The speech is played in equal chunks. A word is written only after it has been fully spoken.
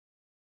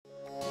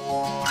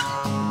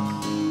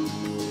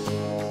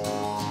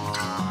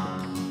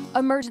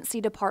Emergency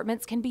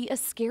departments can be a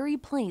scary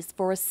place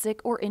for a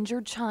sick or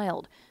injured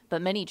child, but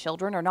many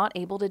children are not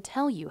able to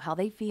tell you how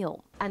they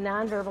feel. A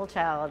nonverbal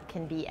child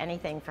can be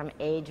anything from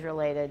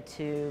age-related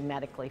to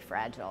medically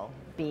fragile,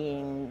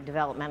 being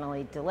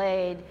developmentally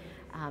delayed,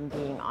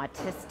 being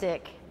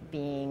autistic,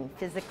 being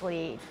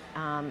physically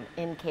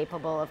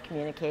incapable of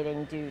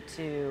communicating due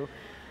to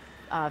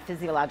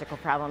physiological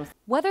problems.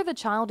 Whether the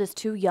child is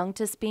too young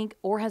to speak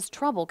or has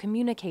trouble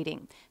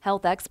communicating,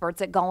 health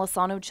experts at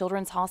Golisano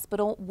Children's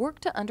Hospital work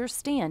to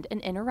understand and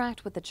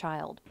interact with the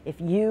child. If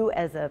you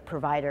as a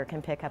provider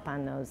can pick up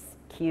on those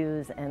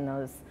cues and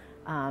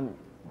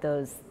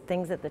those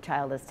things that the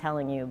child is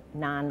telling you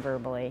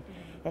non-verbally,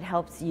 it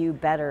helps you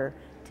better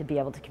to be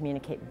able to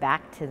communicate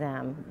back to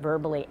them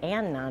verbally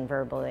and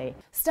non-verbally.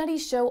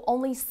 Studies show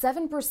only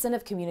 7%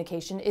 of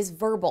communication is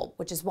verbal,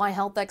 which is why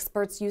health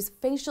experts use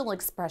facial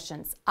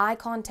expressions, eye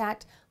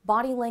contact,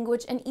 body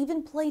language, and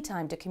even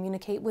playtime to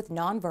communicate with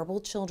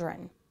nonverbal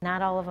children.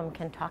 Not all of them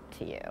can talk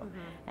to you,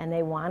 and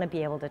they want to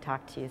be able to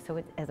talk to you.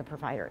 So as a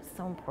provider, it's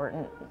so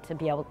important to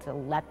be able to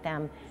let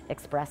them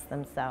express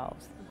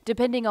themselves.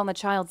 Depending on the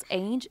child's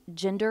age,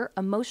 gender,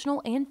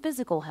 emotional, and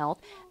physical health,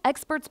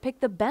 experts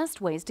pick the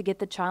best ways to get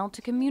the child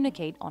to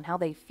communicate on how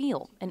they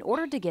feel in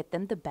order to get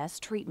them the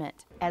best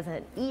treatment. As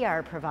an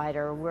ER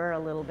provider,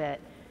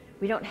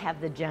 we don't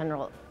have the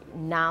general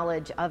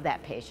knowledge of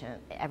that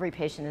patient. Every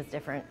patient is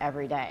different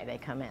every day they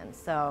come in.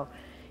 So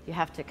you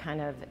have to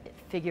kind of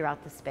figure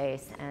out the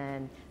space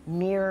and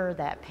mirror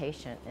that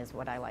patient is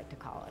what I like to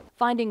call it.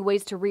 Finding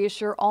ways to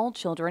reassure all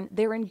children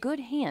they're in good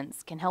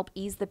hands can help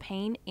ease the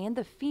pain and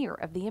the fear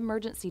of the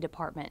emergency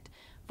department.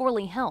 For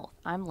Lee Health,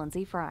 I'm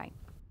Lindsay Fry.